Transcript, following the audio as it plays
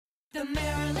The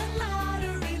Maryland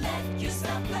Lottery let you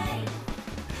stop playing.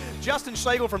 Justin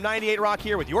Schlegel from 98 Rock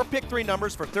here with your pick 3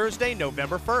 numbers for Thursday,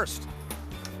 November 1st.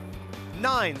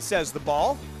 9 says the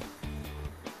ball.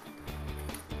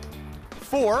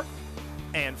 4,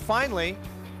 and finally,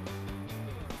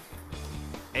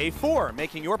 a 4,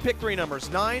 making your pick 3 numbers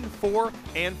 9, 4,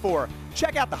 and 4.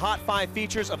 Check out the Hot 5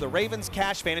 features of the Ravens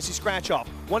Cash Fantasy Scratch-Off.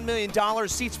 $1 million,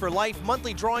 seats for life,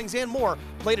 monthly drawings, and more.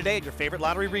 Play today at your favorite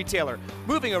lottery retailer.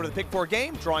 Moving over to the Pick 4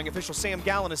 game, drawing official Sam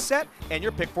Gallen is set, and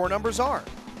your Pick 4 numbers are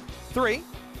 3,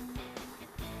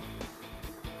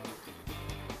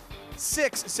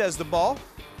 6 says the ball,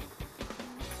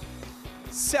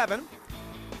 7,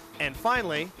 and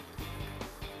finally,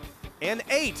 an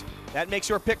 8. That makes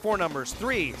your pick 4 numbers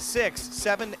 3, 6,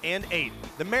 7, and 8.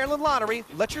 The Maryland Lottery,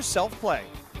 let yourself play.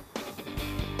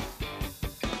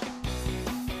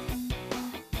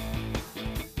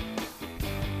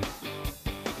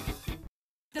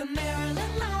 The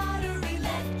Maryland Lottery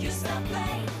let you stop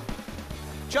playing.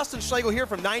 Justin Schlegel here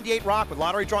from 98 Rock with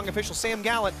lottery drawing official Sam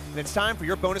Gallen, and it's time for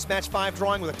your bonus match 5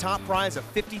 drawing with a top prize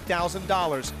of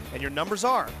 $50,000. And your numbers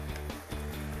are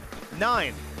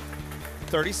 9,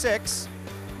 36,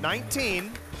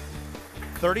 19,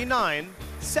 39,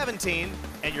 17,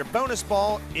 and your bonus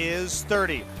ball is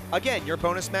 30. Again, your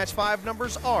bonus match 5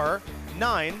 numbers are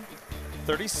 9,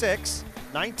 36,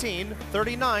 19,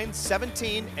 39,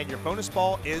 17, and your bonus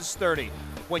ball is 30.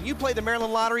 When you play the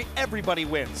Maryland Lottery, everybody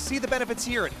wins. See the benefits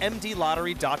here at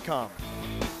mdlottery.com.